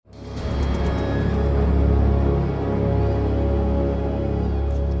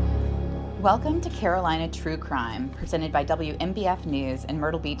Welcome to Carolina True Crime, presented by WMBF News in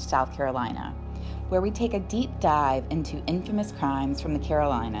Myrtle Beach, South Carolina, where we take a deep dive into infamous crimes from the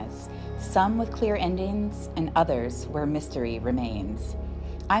Carolinas, some with clear endings and others where mystery remains.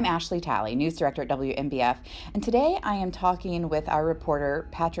 I'm Ashley Talley, News Director at WMBF, and today I am talking with our reporter,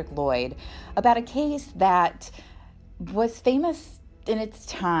 Patrick Lloyd, about a case that was famous in its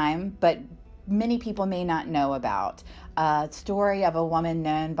time, but many people may not know about. A story of a woman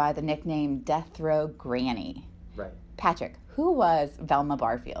known by the nickname Death Row Granny. Right. Patrick, who was Velma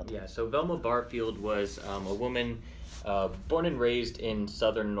Barfield? Yeah, so Velma Barfield was a woman born and raised in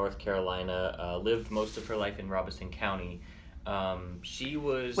southern North Carolina, lived most of her life in Robeson County. She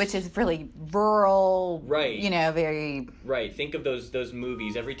was... Which is really rural, right? Very... Right, think of those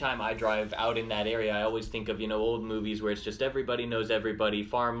movies. Every time I drive out in that area, I always think of, old movies where it's just everybody knows everybody,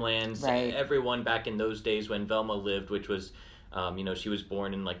 farmlands, right. Everyone back in those days when Velma lived, which was, she was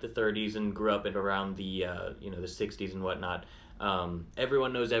born in like the 30s and grew up at around the, the 60s and whatnot.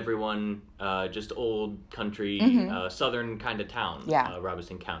 Everyone knows everyone, just old country, southern kind of town,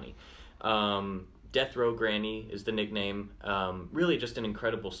 Robeson County. Death Row Granny is the nickname. Really just an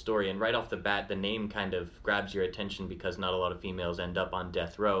incredible story. And right off the bat, the name kind of grabs your attention because not a lot of females end up on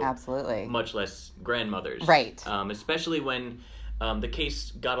death row. Absolutely. Much less grandmothers. Right. Especially when the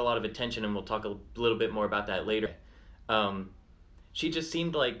case got a lot of attention, and we'll talk a little bit more about that later. She just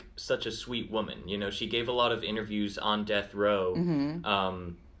seemed like such a sweet woman. She gave a lot of interviews on death row.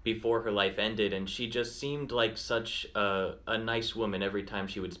 Before her life ended, and she just seemed like such a nice woman every time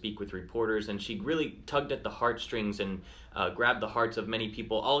she would speak with reporters, and she really tugged at the heartstrings and grabbed the hearts of many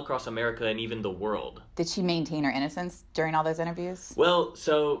people all across America and even the world. Did she maintain her innocence during all those interviews? Well,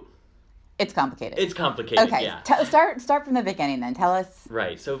 so... It's complicated. It's complicated, okay. Yeah. Start from the beginning then. Tell us.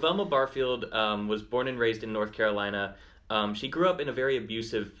 Right. So Velma Barfield was born and raised in North Carolina. She grew up in a very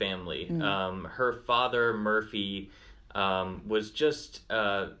abusive family. Her father, Murphy... was just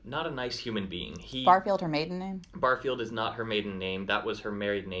not a nice human being. Barfield, her maiden name? Barfield is not her maiden name. That was her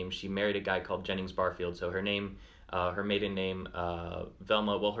married name. She married a guy called Jennings Barfield. So her name, her maiden name,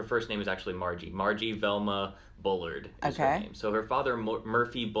 Velma, well, her first name is actually Margie. Margie Velma Bullard is her name. So her father,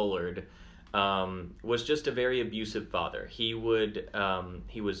 Murphy Bullard, was just a very abusive father. He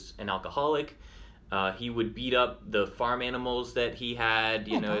was an alcoholic. He would beat up the farm animals that he had,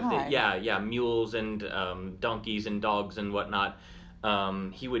 mules and donkeys and dogs and whatnot.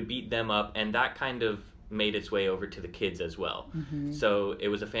 He would beat them up, and that kind of made its way over to the kids as well. So it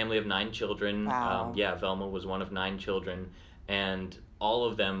was a family of 9 children. Wow. Velma was one of 9 children, and all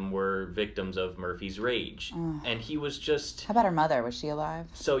of them were victims of Murphy's rage. And he was just... How about her mother? Was she alive?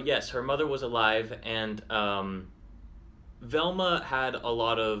 So yes, her mother was alive, and Velma had a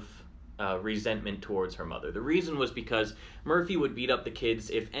lot of resentment towards her mother. The reason was because Murphy would beat up the kids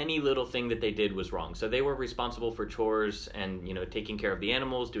if any little thing that they did was wrong. So they were responsible for chores and, taking care of the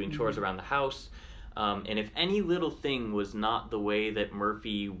animals, doing chores around the house. And if any little thing was not the way that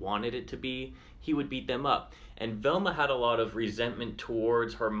Murphy wanted it to be, he would beat them up. And Velma had a lot of resentment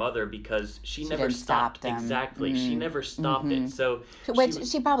towards her mother because she never stopped. Exactly. She never stopped it. So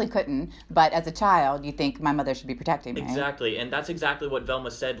she probably couldn't, but as a child, you think my mother should be protecting me. Exactly. And that's exactly what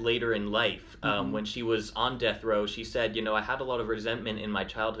Velma said later in life. When she was on death row, she said, I had a lot of resentment in my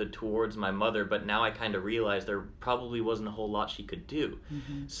childhood towards my mother, but now I kind of realized there probably wasn't a whole lot she could do.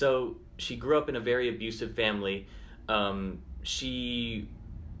 So she grew up in a very abusive family. She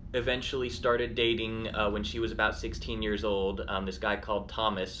eventually started dating when she was about 16 years old. This guy called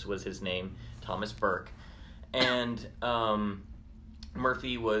Thomas was his name, Thomas Burke. And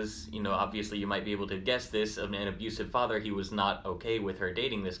Murphy was, obviously you might be able to guess this, an abusive father. He was not okay with her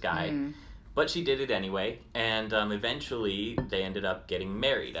dating this guy. But she did it anyway. And eventually they ended up getting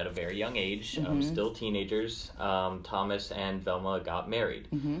married at a very young age, still teenagers. Thomas and Velma got married.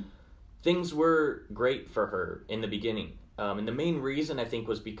 Things were great for her in the beginning. And the main reason, I think,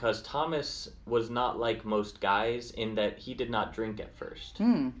 was because Thomas was not like most guys in that he did not drink at first.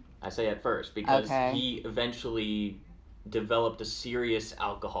 I say at first because he eventually developed a serious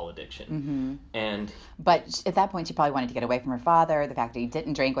alcohol addiction. But at that point, she probably wanted to get away from her father. The fact that he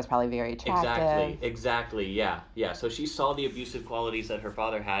didn't drink was probably very attractive. Exactly, yeah. So she saw the abusive qualities that her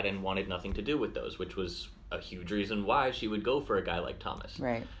father had and wanted nothing to do with those, which was a huge reason why she would go for a guy like Thomas.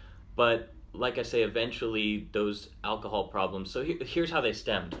 Right. But like I say, eventually those alcohol problems, so here's how they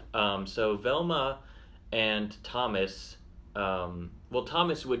stemmed. So Velma and Thomas,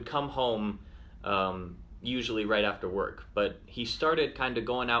 Thomas would come home usually right after work, but he started kind of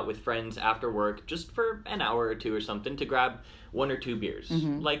going out with friends after work just for an hour or two or something to grab 1 or 2 beers,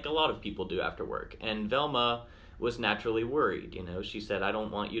 like a lot of people do after work. And Velma was naturally worried. You know, she said, I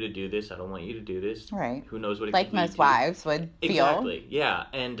don't want you to do this. I don't want you to do this. Right. Who knows what it like could lead most to. wives would feel. Exactly, yeah.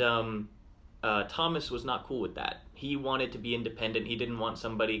 And Thomas was not cool with that. He wanted to be independent. He didn't want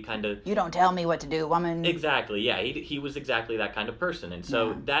somebody kind of... You don't tell me what to do, woman. Exactly, yeah. He was exactly that kind of person. And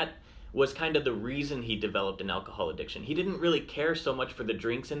so that was kind of the reason he developed an alcohol addiction. He didn't really care so much for the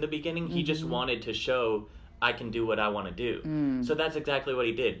drinks in the beginning. He just wanted to show, I can do what I want to do. So that's exactly what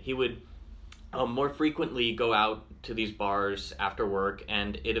he did. He would more frequently go out to these bars after work,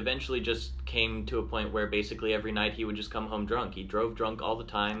 and it eventually just came to a point where basically every night he would just come home drunk. He drove drunk all the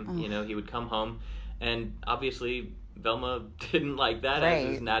time. You know, he would come home, and obviously Velma didn't like that, as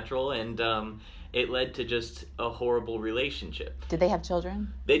is natural, and it led to just a horrible relationship. Did they have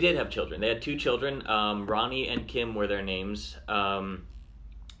children? They did have children. They had 2 children. Ronnie and Kim were their names.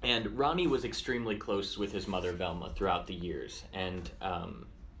 And Ronnie was extremely close with his mother, Velma, throughout the years. And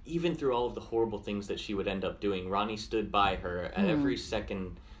even through all of the horrible things that she would end up doing, Ronnie stood by her at every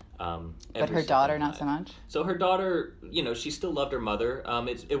second. But her daughter, not so much? So her daughter, you know, she still loved her mother.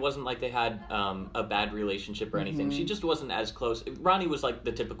 It wasn't like they had a bad relationship or anything. She just wasn't as close. Ronnie was like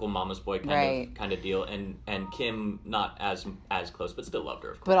the typical mama's boy kind of deal, and Kim not as close, but still loved her,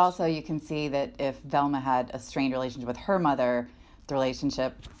 of course. But also you can see that if Velma had a strained relationship with her mother, the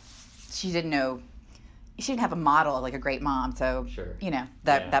relationship, she didn't have a model, like a great mom, so, you know,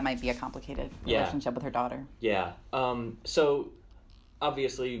 that might be a complicated relationship with her daughter. Yeah. So...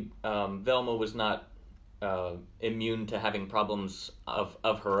 Obviously, Velma was not immune to having problems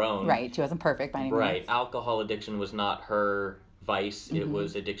of her own. Right, she wasn't perfect by any means. Right, alcohol addiction was not her vice. It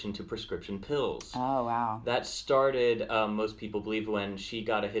was addiction to prescription pills. Oh, wow. That started, most people believe, when she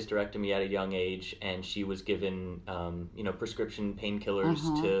got a hysterectomy at a young age, and she was given, prescription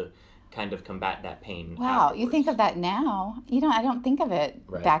painkillers to kind of combat that pain. Wow, afterwards. You think of that now. I don't think of it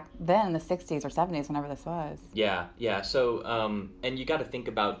back then in the 60s or 70s, whenever this was. Yeah. So, and you got to think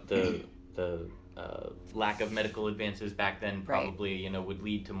about the lack of medical advances back then probably, would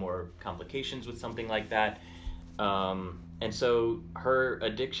lead to more complications with something like that. And so her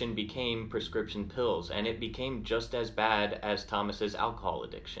addiction became prescription pills, and it became just as bad as Thomas's alcohol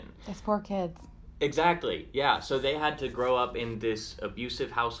addiction. Those poor kids. Exactly, yeah. So they had to grow up in this abusive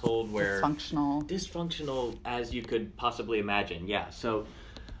household where... Dysfunctional as you could possibly imagine, yeah. So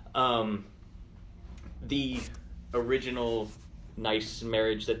the original nice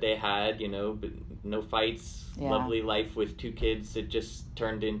marriage that they had, no fights, lovely life with 2 kids, it just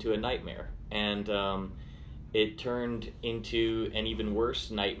turned into a nightmare. And it turned into an even worse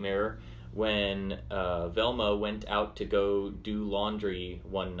nightmare when Velma went out to go do laundry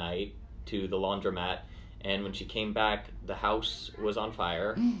one night to the laundromat, and when she came back, the house was on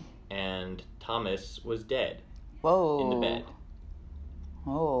fire, and Thomas was dead. Whoa. In the bed.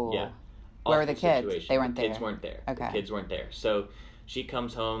 Oh. Yeah. Where were the kids? Situation. They weren't there. Kids weren't there. Okay. The kids weren't there. So she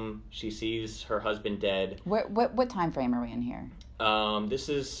comes home, she sees her husband dead. What time frame are we in here? This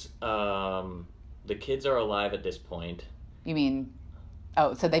is, the kids are alive at this point. You mean,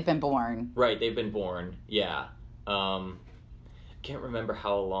 so they've been born. Right, they've been born, yeah. Can't remember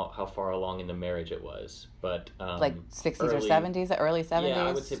how far along in the marriage it was, but like 60s or 70s, early 70s. Yeah,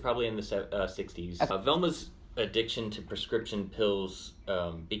 I would say probably in the 60s. Okay. Velma's addiction to prescription pills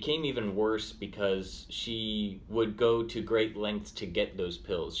became even worse because she would go to great lengths to get those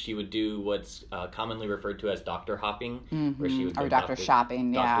pills. She would do what's commonly referred to as doctor hopping, where she would go doctor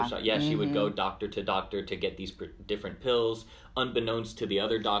shopping. She would go doctor to doctor to get these different pills, unbeknownst to the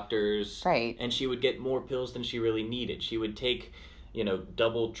other doctors. Right. And she would get more pills than she really needed. She would take,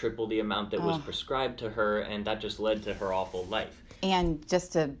 double, triple the amount that was prescribed to her, and that just led to her awful life. And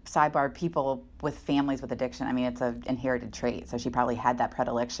just to sidebar, people with families with addiction, I mean, it's an inherited trait, so she probably had that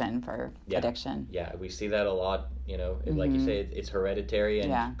predilection for addiction. Yeah, we see that a lot, like you say, it's hereditary,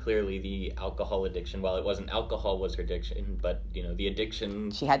 and clearly the alcohol addiction, while it wasn't alcohol was her addiction, but, the addiction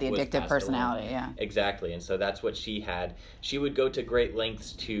she had the addictive personality, Exactly, and so that's what she had. She would go to great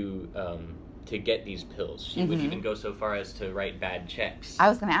lengths to get these pills. She would even go so far as to write bad checks. I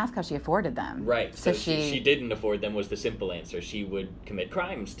was going to ask how she afforded them. Right. So she didn't afford them was the simple answer. She would commit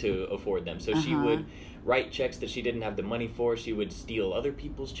crimes to afford them. So she would write checks that she didn't have the money for. She would steal other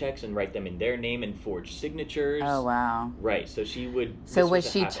people's checks and write them in their name and forge signatures. Oh, wow. Right. So she would... So was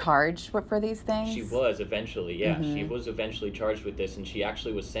she charged for these things? She was eventually, yeah. She was eventually charged with this, and she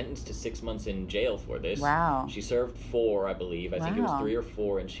actually was sentenced to 6 months in jail for this. Wow. She served 4, I believe. I think it was 3 or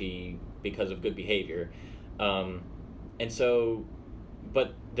 4, and because of good behavior. And so,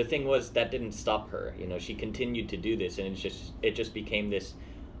 but the thing was, that didn't stop her. She continued to do this, and it just became this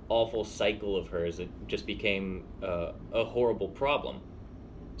awful cycle of hers. It just became a horrible problem.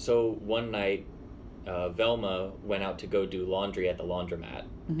 So one night, Velma went out to go do laundry at the laundromat.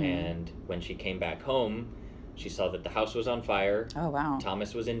 Mm-hmm. And when she came back home, she saw that the house was on fire. Oh, wow.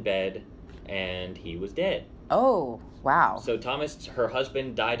 Thomas was in bed, and he was dead. Oh, wow. So Thomas, her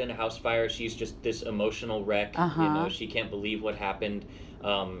husband, died in a house fire. She's just this emotional wreck. Uh-huh. You know, she can't believe what happened.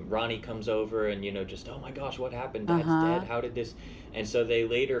 Ronnie comes over and, you know, just, oh my gosh, what happened? Dad's dead. How did this? And so they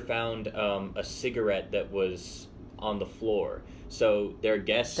later found a cigarette that was on the floor. So their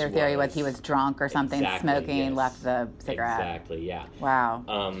guess Their theory was he was drunk or something, Exactly, smoking, yes. left the cigarette. Exactly, yeah. Wow.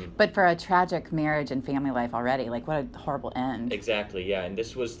 But for a tragic marriage and family life already, like, what a horrible end. Exactly, yeah. And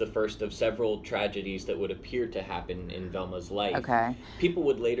this was the first of several tragedies that would appear to happen in Velma's life. Okay. People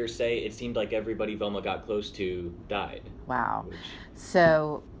would later say it seemed like everybody Velma got close to died. Wow.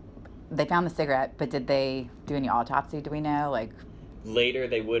 So they found the cigarette, but did they do any autopsy? Do we know? Like, later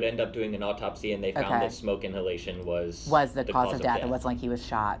they would end up doing an autopsy, and they found that smoke inhalation was the cause of death. It wasn't like he was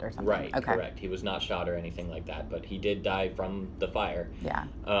shot or something. Right, correct. He was not shot or anything like that, but he did die from the fire. Yeah.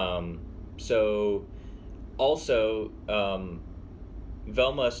 So also,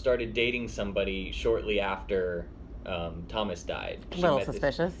 Velma started dating somebody shortly after Thomas died. A little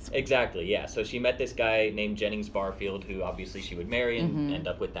suspicious. Exactly, yeah. So she met this guy named Jennings Barfield, who obviously she would marry and end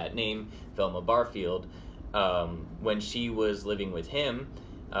up with that name, Velma Barfield. When she was living with him,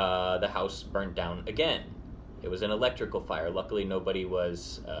 the house burnt down again. It was an electrical fire. Luckily, nobody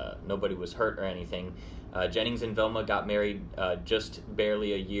was hurt or anything. Jennings and Velma got married just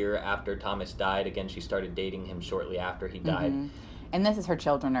barely a year after Thomas died. Again, she started dating him shortly after he died. And this is her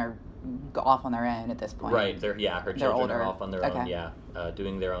children are off on their own at this point. Right. Her children are off on their own. Yeah,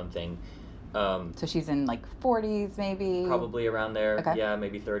 doing their own thing. So she's in like 40s, maybe. Probably around there. Okay. Yeah,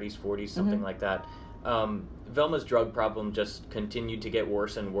 maybe 30s, 40s, something like that. Velma's drug problem just continued to get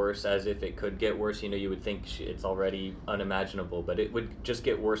worse and worse, as if it could get worse. You know, you would think it's already unimaginable, but it would just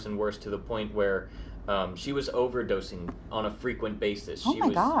get worse and worse to the point where she was overdosing on a frequent basis. Oh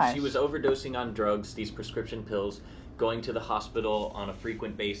my gosh. She was overdosing on drugs, these prescription pills, going to the hospital on a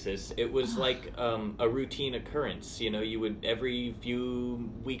frequent basis. It was like a routine occurrence. You know, you would, every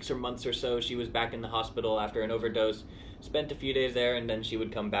few weeks or months or so, she was back in the hospital after an overdose, spent a few days there, and then she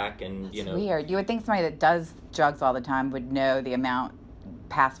would come back and, That's you know. weird. You would think somebody that does drugs all the time would know the amount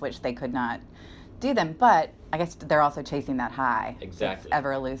past which they could not do them, but I guess they're also chasing that high. Exactly. It's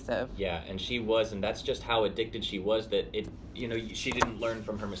ever elusive. Yeah, and she was, and that's just how addicted she was, that it, you know, she didn't learn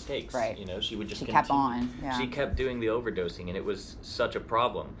from her mistakes. Right. You know, she would just She continue. kept on. Yeah. She kept doing the overdosing, and it was such a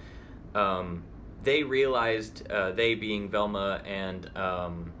problem. They realized, they being Velma and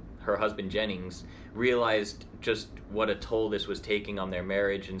her husband Jennings, realized just what a toll this was taking on their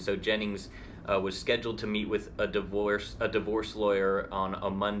marriage, and so Jennings was scheduled to meet with a divorce lawyer on a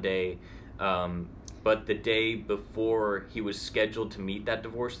Monday, but the day before he was scheduled to meet that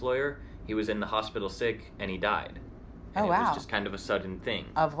divorce lawyer, he was in the hospital sick and he died. And Oh, wow. It was just kind of a sudden thing.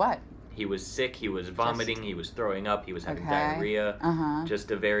 Of what? He was sick, he was vomiting, he was throwing up, he was having Okay. diarrhea. Uh-huh.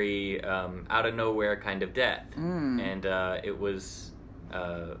 Just a very out of nowhere kind of death. And it was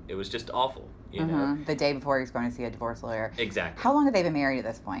just awful, you know. The day before he was going to see a divorce lawyer. Exactly. How long had they been married at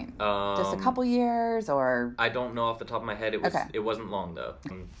this point? Just a couple years, or? I don't know off the top of my head. It wasn't long though.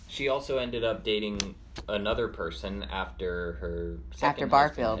 She also ended up dating another person after her second After husband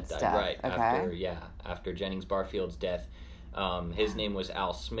Barfield's had died. death. Right. Okay. After Jennings Barfield's death. His name was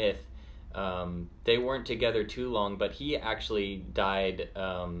Al Smith. They weren't together too long, but he actually died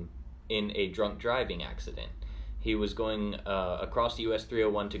in a drunk driving accident. He was going across the US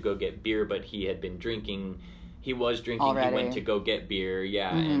 301 to go get beer, but he had been drinking. He was drinking. Already. He went to go get beer,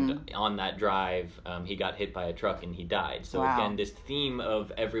 and on that drive, he got hit by a truck and he died. So Wow. again, this theme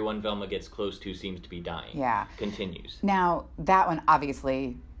of everyone Velma gets close to seems to be dying. Yeah. Continues. Now, that one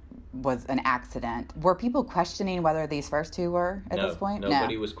obviously was an accident. Were people questioning whether these first two were at this point?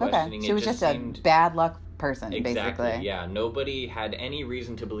 Nobody was questioning. Okay. It She was just just seemed- a bad luck person, Exactly, basically. yeah. Nobody had any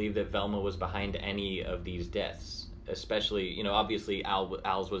reason to believe that Velma was behind any of these deaths. Especially, you know, obviously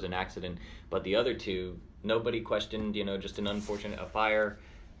Al's was an accident, but the other two, nobody questioned, you know, just an unfortunate fire,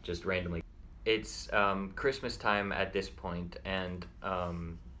 just randomly. It's Christmas time at this point, and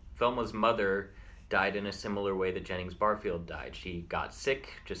Velma's mother died in a similar way that Jennings Barfield died. She got sick,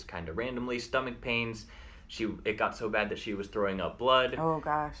 just kind of randomly, stomach pains. It got so bad that she was throwing up blood. Oh,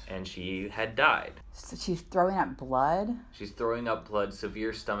 gosh. And she had died. So she's throwing up blood? She's throwing up blood,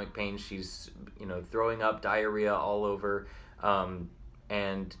 severe stomach pain. She's, you know, throwing up diarrhea all over,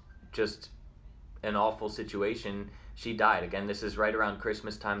 and just an awful situation. She died. Again, this is right around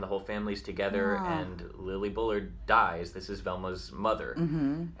Christmas time. The whole family's together, and Lily Bullard dies. This is Velma's mother.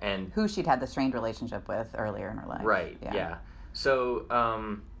 Mm-hmm. And who she'd had the strained relationship with earlier in her life. Right, yeah. So,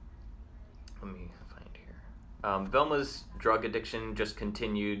 let me find Velma's drug addiction just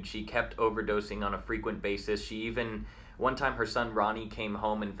continued. She kept overdosing on a frequent basis. One time her son Ronnie came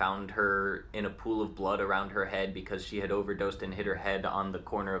home and found her in a pool of blood around her head because she had overdosed and hit her head on the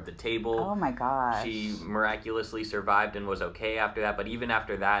corner of the table. Oh my gosh. She miraculously survived and was okay after that, but even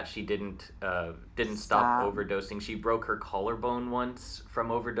after that, she didn't stop overdosing. She broke her collarbone once from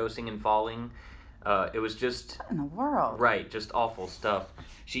overdosing and falling. It was just... What in the world? Right, just awful stuff.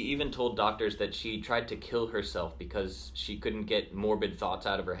 She even told doctors that she tried to kill herself because she couldn't get morbid thoughts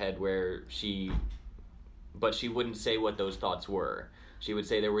out of her head but she wouldn't say what those thoughts were. She would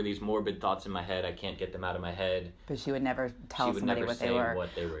say there were these morbid thoughts in my head, I can't get them out of my head. But she would never tell somebody what they were. What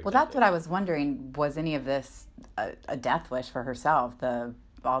they were. Well, that's what I was wondering. Was any of this a death wish for herself?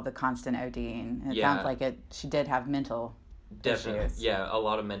 All the constant ODing. It sounds like it. She did have mental issues. Yeah, a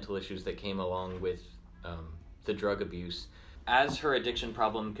lot of mental issues that came along with the drug abuse. As her addiction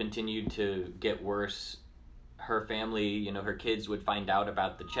problem continued to get worse, her family, her kids would find out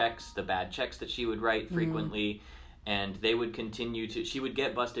about the bad checks that she would write frequently, and they would continue she would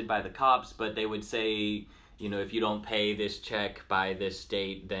get busted by the cops, but they would say, if you don't pay this check by this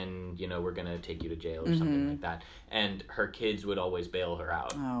date, then, we're going to take you to jail or something like that. And her kids would always bail her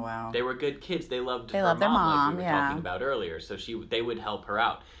out. Oh, wow. They were good kids. They loved their mom, like we were yeah. talking about earlier. So they would help her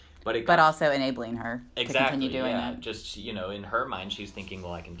out. But also enabling her to continue doing it. Just, in her mind, she's thinking,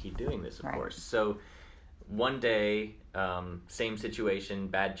 well, I can keep doing this, of course. So one day, same situation,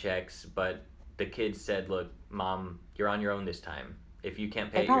 bad checks, but the kids said, look, Mom, you're on your own this time. If you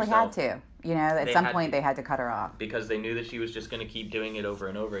can't pay it yourself... They probably had to. At some point, they had to cut her off. Because they knew that she was just going to keep doing it over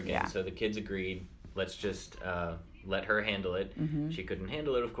and over again. Yeah. So the kids agreed, let's just let her handle it. Mm-hmm. She couldn't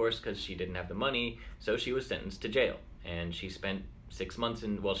handle it, of course, because she didn't have the money. So she was sentenced to jail. And she spent 6 months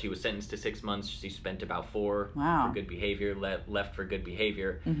she was sentenced to 6 months. She spent about 4 for good behavior, left for good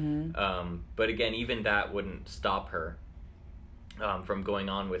behavior. Mm-hmm. But again, even that wouldn't stop her from going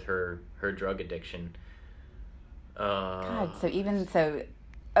on with her drug addiction. God, so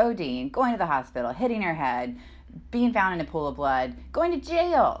ODing, going to the hospital, hitting her head, being found in a pool of blood, going to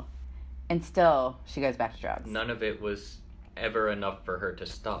jail, and still she goes back to drugs. None of it was ever enough for her to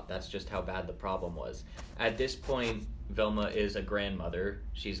stop. That's just how bad the problem was. At this point, Velma is a grandmother.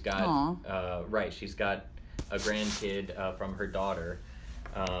 She's got she's got a grandkid from her daughter.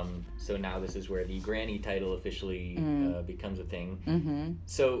 So now this is where the granny title officially becomes a thing. Mm-hmm.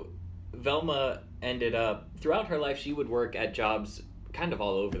 So Velma ended up, throughout her life, she would work at jobs kind of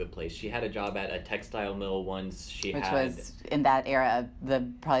all over the place. She had a job at a textile mill once. Which was, in that era,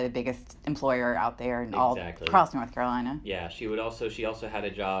 probably the biggest employer out there all across North Carolina. Yeah, she also had a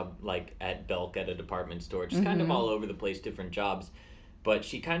job like at Belk at a department store, just kind of all over the place, different jobs. But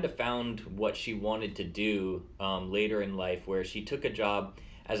she kind of found what she wanted to do later in life, where she took a job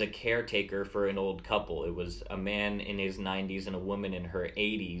as a caretaker for an old couple. It was a man in his 90s and a woman in her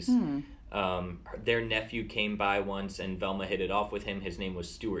 80s. Their nephew came by once, and Velma hit it off with him. His name was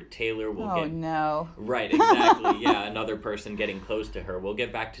Stuart Taylor. No. Right, exactly. Yeah, another person getting close to her. We'll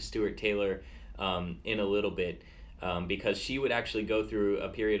get back to Stuart Taylor in a little bit, because she would actually go through a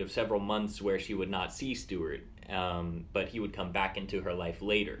period of several months where she would not see Stuart, but he would come back into her life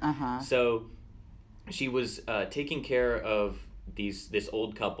later. So she was taking care of this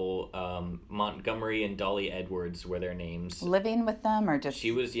old couple. Montgomery and Dolly Edwards were their names. Living with them, or just...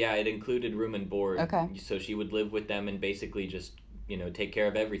 She was, it included room and board. Okay. So she would live with them and basically just, take care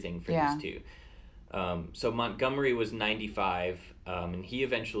of everything for these two. So Montgomery was 95, and he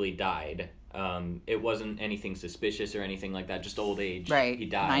eventually died. It wasn't anything suspicious or anything like that, just old age. Right. He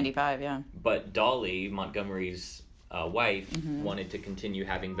died. 95, yeah. But Dolly, Montgomery's wife, wanted to continue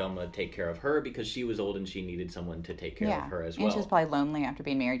having Velma take care of her because she was old and she needed someone to take care of her as well. And she was probably lonely after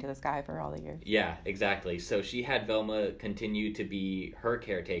being married to this guy for all the years. Yeah, exactly. So she had Velma continue to be her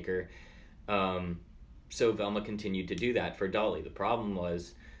caretaker. So Velma continued to do that for Dolly. The problem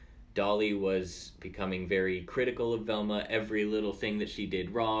was Dolly was becoming very critical of Velma. Every little thing that she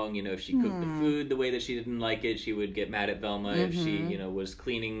did wrong, if she cooked the food the way that she didn't like it, she would get mad at Velma. If she, was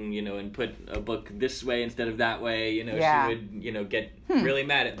cleaning, and put a book this way instead of that way, she would, get really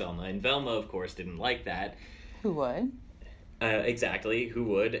mad at Velma. And Velma, of course, didn't like that. Who would? Exactly, who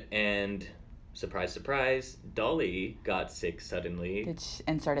would? And surprise, surprise, Dolly got sick suddenly.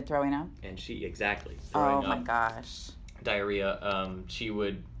 And started throwing up? And throwing up. My gosh. Diarrhea. She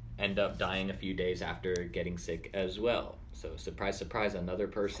would end up dying a few days after getting sick as well. So surprise, surprise, another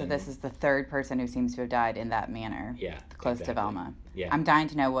person. So this is the third person who seems to have died in that manner. Yeah, close to Velma. Yeah. I'm dying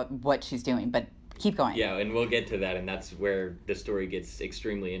to know what she's doing, but keep going. Yeah, and we'll get to that, and that's where the story gets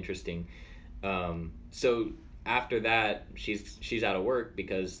extremely interesting. So after that, she's out of work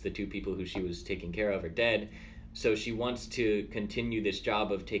because the two people who she was taking care of are dead. So she wants to continue this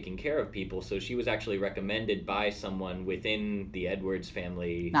job of taking care of people. So she was actually recommended by someone within the Edwards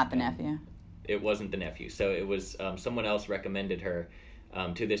family. Not the nephew. It wasn't the nephew. So it was someone else recommended her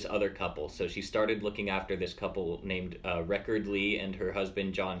to this other couple. So she started looking after this couple named Record Lee and her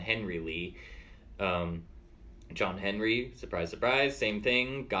husband John Henry Lee. John Henry, surprise, surprise, same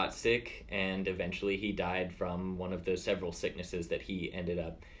thing, got sick, and eventually he died from one of the several sicknesses that he ended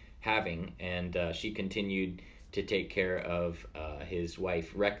up having. And she continued to take care of his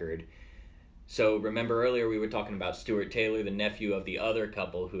wife, Record. So remember earlier we were talking about Stuart Taylor, the nephew of the other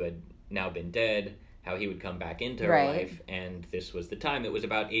couple who had now been dead, how he would come back into her life, and this was the time. It was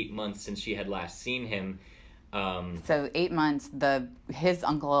about 8 months since she had last seen him. So 8 months, his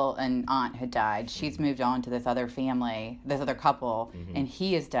uncle and aunt had died. She's moved on to this other family, this other couple, and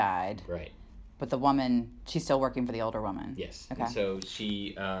he has died. Right. But the woman, she's still working for the older woman. Yes. Okay. And so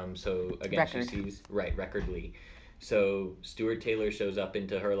she, again, Record. she sees, Record Lee. So Stuart Taylor shows up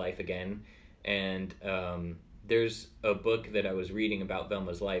into her life again, and there's a book that I was reading about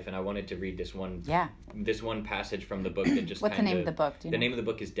Velma's life, and I wanted to read this one passage from the book that just What's the name of the book? The name of the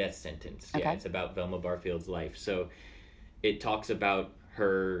book is Death Sentence. Okay. Yeah, it's about Velma Barfield's life. So it talks about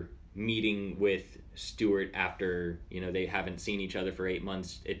her meeting with Stuart after, they haven't seen each other for 8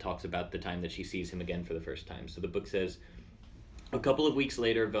 months. It talks about the time that she sees him again for the first time. So the book says, a couple of weeks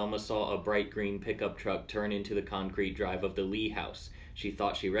later, Velma saw a bright green pickup truck turn into the concrete drive of the Lee house. She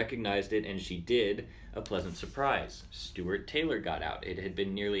thought she recognized it, and she did. A pleasant surprise. Stuart Taylor got out. It had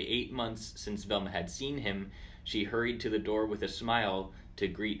been nearly 8 months since Velma had seen him. She hurried to the door with a smile to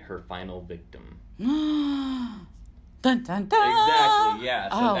greet her final victim. Dun, dun, dun. Exactly, yeah.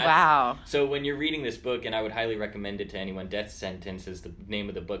 So wow. So when you're reading this book, and I would highly recommend it to anyone, Death Sentence is the name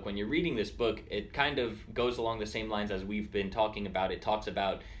of the book. When you're reading this book, it kind of goes along the same lines as we've been talking about. It talks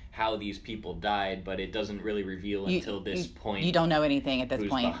about how these people died, but it doesn't really reveal until this point. You don't know anything at this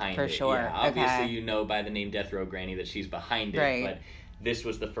point, for sure. Yeah, obviously, you know by the name Death Row Granny that she's behind it, right. But this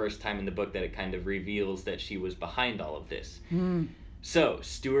was the first time in the book that it kind of reveals that she was behind all of this. So,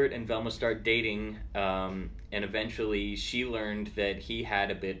 Stuart and Velma start dating, and eventually she learned that he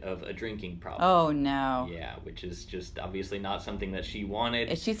had a bit of a drinking problem. Oh, no. Yeah, which is just obviously not something that she wanted.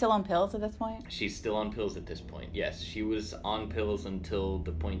 Is she still on pills at this point? She's still on pills at this point, yes. She was on pills until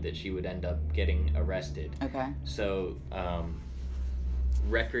the point that she would end up getting arrested. Okay. So,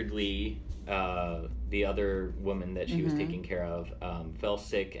 Record Lee, the other woman that she was taking care of, fell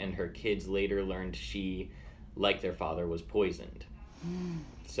sick, and her kids later learned she, like their father, was poisoned.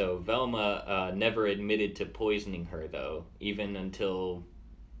 So Velma never admitted to poisoning her, though, even until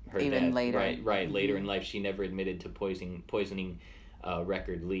her death. Later. Right. Later in life, she never admitted to poisoning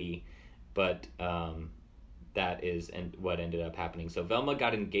Record Lee, but that is what ended up happening. So Velma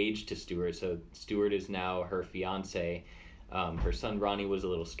got engaged to Stuart. So Stuart is now her fiance. Her son Ronnie was a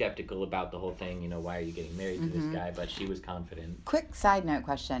little skeptical about the whole thing. Why are you getting married to this guy? But she was confident. Quick side note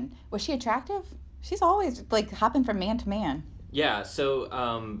question: was she attractive? She's always hopping from man to man. Yeah, so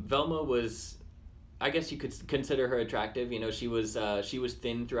Velma was, I guess you could consider her attractive. She was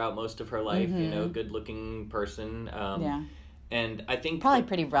thin throughout most of her life. Good-looking person. Yeah. And I think probably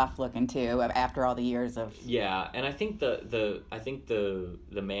pretty rough looking too after all the years of. Yeah, and I think the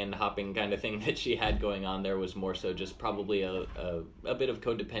man hopping kind of thing that she had going on there was more so just probably a bit of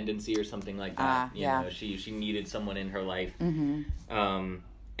codependency or something like that. You know, she needed someone in her life.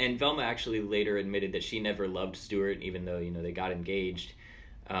 And Velma actually later admitted that she never loved Stuart, even though, they got engaged.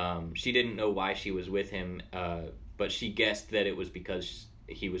 She didn't know why she was with him, but she guessed that it was because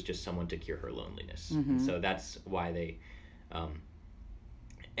he was just someone to cure her loneliness. So that's why they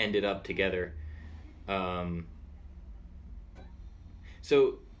ended up together.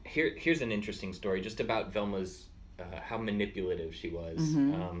 So here's an interesting story just about Velma's, how manipulative she was.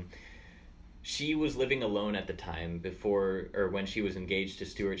 She was living alone at the time when she was engaged to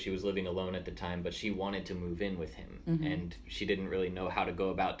Stuart. She was living alone at the time, but she wanted to move in with him, and she didn't really know how to go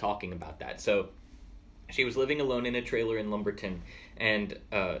about talking about that. So she was living alone in a trailer in Lumberton, and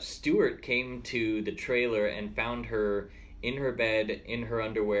Stuart came to the trailer and found her in her bed, in her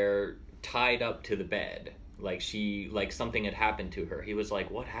underwear, tied up to the bed, like something had happened to her. He was like,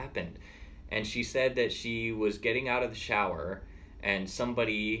 "What happened?" And she said that she was getting out of the shower, and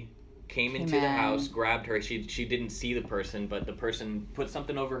somebody came into the house, grabbed her. She didn't see the person, but the person put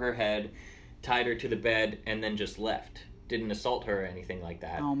something over her head, tied her to the bed, and then just left. Didn't assault her or anything like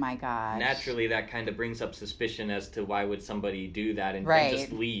that. Oh my gosh. Naturally, that kind of brings up suspicion as to why would somebody do that and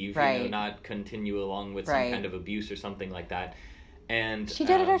just leave, not continue along with some kind of abuse or something like that. And she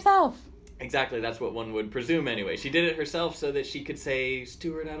did it herself. Exactly, that's what one would presume anyway. She did it herself so that she could say,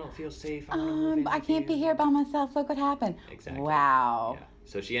 Stuart, I don't feel safe. I can't be here by myself. Look what happened. Exactly. Wow. Yeah.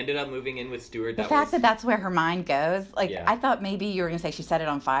 So she ended up moving in with Stuart. The fact that that's where her mind goes, like, Yeah. I thought maybe you were going to say she set it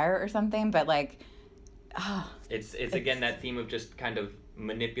on fire or something, but like, It's again that theme of just kind of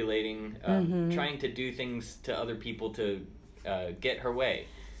manipulating, trying to do things to other people to get her way.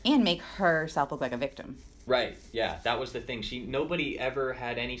 And make herself look like a victim. Right, yeah, that was the thing. Nobody ever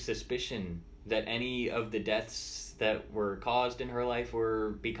had any suspicion that any of the deaths that were caused in her life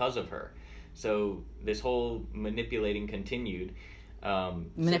were because of her. So this whole manipulating continued.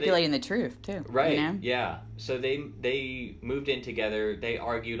 Manipulating the truth, too. Right, you know? Yeah. So they moved in together. They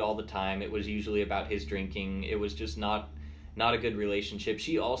argued all the time. It was usually about his drinking. It was just not a good relationship.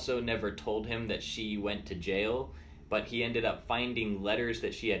 She also never told him that she went to jail. But he ended up finding letters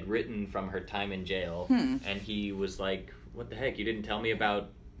that she had written from her time in jail. And he was like, what the heck? You didn't tell me about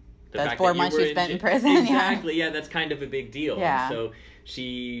the those fact 4 that you months were you spent in prison? Exactly, yeah, that's kind of a big deal. Yeah. And so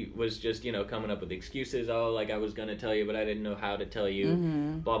she was just, coming up with excuses. Oh, like I was going to tell you, but I didn't know how to tell you.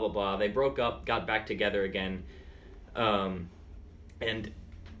 Blah, blah, blah. They broke up, got back together again. And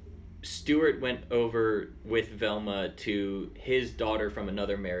Stuart went over with Velma to his daughter from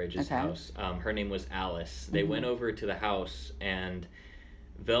another marriage's house. Her name was Alice. They went over to the house, and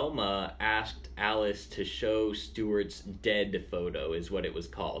Velma asked Alice to show Stuart's dead photo, is what it was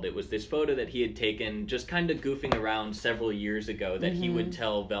called. It was this photo that he had taken just kind of goofing around several years ago that he would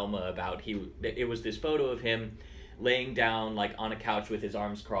tell Velma about. It was this photo of him laying down like on a couch with his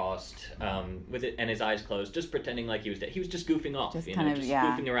arms crossed, with it and his eyes closed, just pretending like he was dead. He was just goofing off, just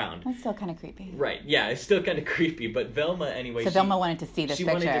goofing around. That's still kind of creepy. Right, yeah, it's still kind of creepy, but Velma anyway. So Velma wanted to see this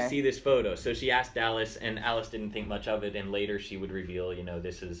picture. She wanted to see this photo, so she asked Alice, and Alice didn't think much of it, and later she would reveal,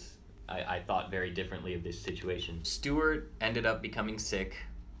 this is, I thought very differently of this situation. Stuart ended up becoming sick,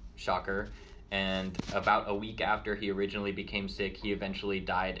 shocker, and about a week after he originally became sick, he eventually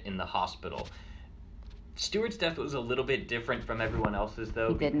died in the hospital. Stuart's death was a little bit different from everyone else's, though.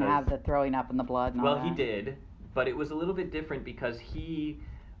 He didn't have the throwing up in the blood and all that. Well, he did, but it was a little bit different because he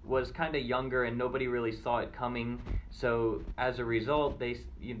was kind of younger and nobody really saw it coming. So as a result, the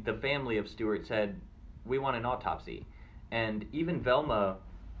family of Stuart said, we want an autopsy. And even Velma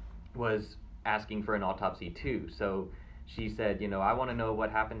was asking for an autopsy too. So she said, I want to know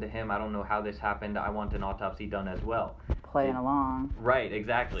what happened to him. I don't know how this happened. I want an autopsy done as well. Playing along. Right,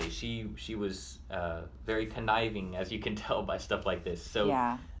 exactly. She was very conniving, as you can tell by stuff like this. So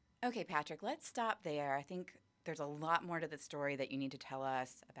yeah. Okay, Patrick, let's stop there. I think there's a lot more to the story that you need to tell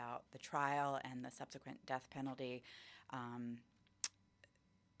us about the trial and the subsequent death penalty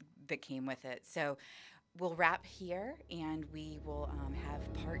that came with it. So we'll wrap here, and we will have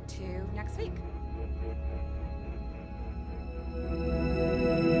part 2 next week.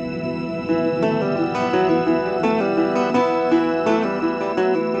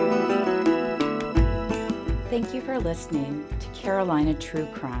 Thank you for listening to Carolina True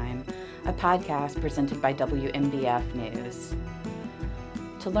Crime, a podcast presented by WMBF News.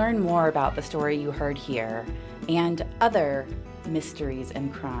 To learn more about the story you heard here and other mysteries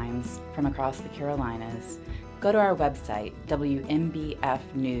and crimes from across the Carolinas, go to our website,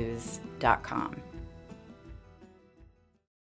 WMBFnews.com.